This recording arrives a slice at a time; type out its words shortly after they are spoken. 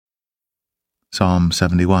Psalm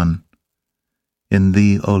 71. In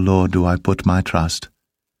Thee, O Lord, do I put my trust.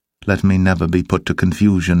 Let me never be put to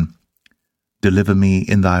confusion. Deliver me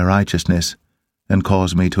in Thy righteousness, and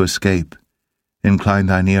cause me to escape. Incline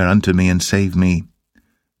Thine ear unto me, and save me.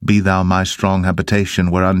 Be Thou my strong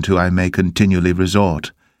habitation, whereunto I may continually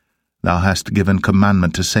resort. Thou hast given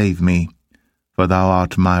commandment to save me, for Thou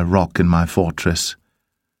art my rock and my fortress.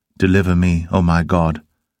 Deliver me, O my God,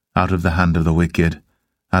 out of the hand of the wicked,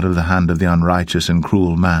 out of the hand of the unrighteous and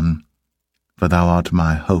cruel man. For Thou art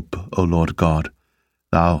my hope, O Lord God.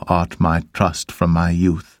 Thou art my trust from my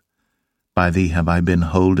youth. By Thee have I been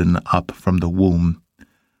holden up from the womb.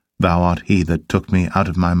 Thou art He that took me out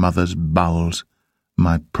of my mother's bowels.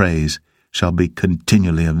 My praise shall be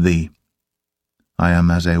continually of Thee. I am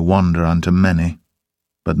as a wanderer unto many,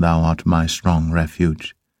 but Thou art my strong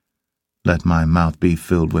refuge. Let my mouth be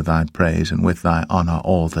filled with Thy praise, and with Thy honour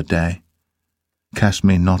all the day. Cast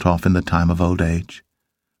me not off in the time of old age.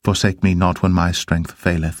 Forsake me not when my strength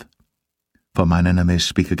faileth. For mine enemies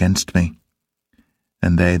speak against me,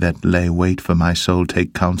 and they that lay wait for my soul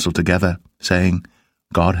take counsel together, saying,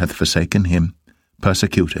 God hath forsaken him.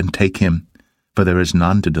 Persecute and take him, for there is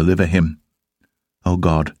none to deliver him. O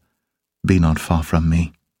God, be not far from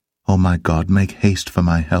me. O my God, make haste for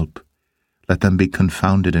my help. Let them be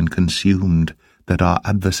confounded and consumed that are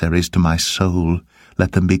adversaries to my soul.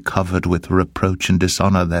 Let them be covered with reproach and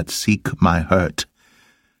dishonour that seek my hurt.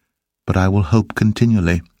 But I will hope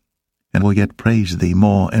continually, and will yet praise Thee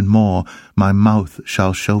more and more. My mouth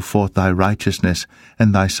shall show forth Thy righteousness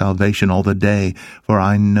and Thy salvation all the day, for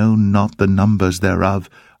I know not the numbers thereof.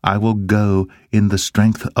 I will go in the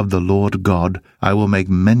strength of the Lord God. I will make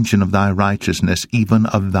mention of Thy righteousness, even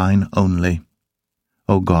of Thine only.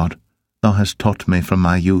 O God, Thou hast taught me from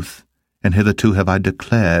my youth, and hitherto have I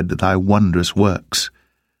declared Thy wondrous works.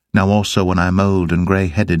 Now also when I am old and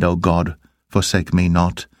grey-headed, O God, forsake me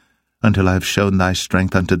not, until I have shown Thy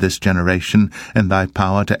strength unto this generation, and Thy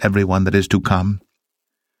power to every one that is to come.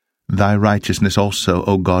 Thy righteousness also,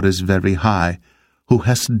 O God, is very high. Who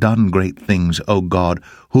hast done great things, O God,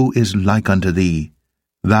 who is like unto Thee?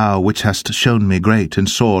 Thou which hast shown me great and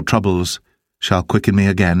sore troubles, shalt quicken me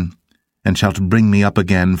again, and shalt bring me up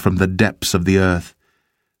again from the depths of the earth.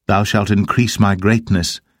 Thou shalt increase my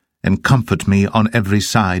greatness, and comfort me on every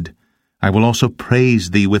side. I will also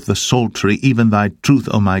praise Thee with the psaltery, even Thy truth,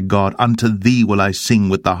 O my God. Unto Thee will I sing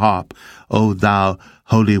with the harp, O Thou,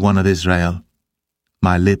 Holy One of Israel.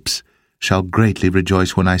 My lips shall greatly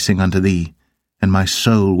rejoice when I sing unto Thee, and my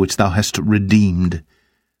soul which Thou hast redeemed.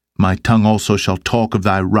 My tongue also shall talk of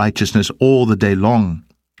Thy righteousness all the day long,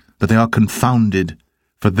 but they are confounded,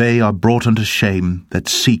 for they are brought unto shame that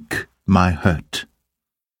seek my hurt.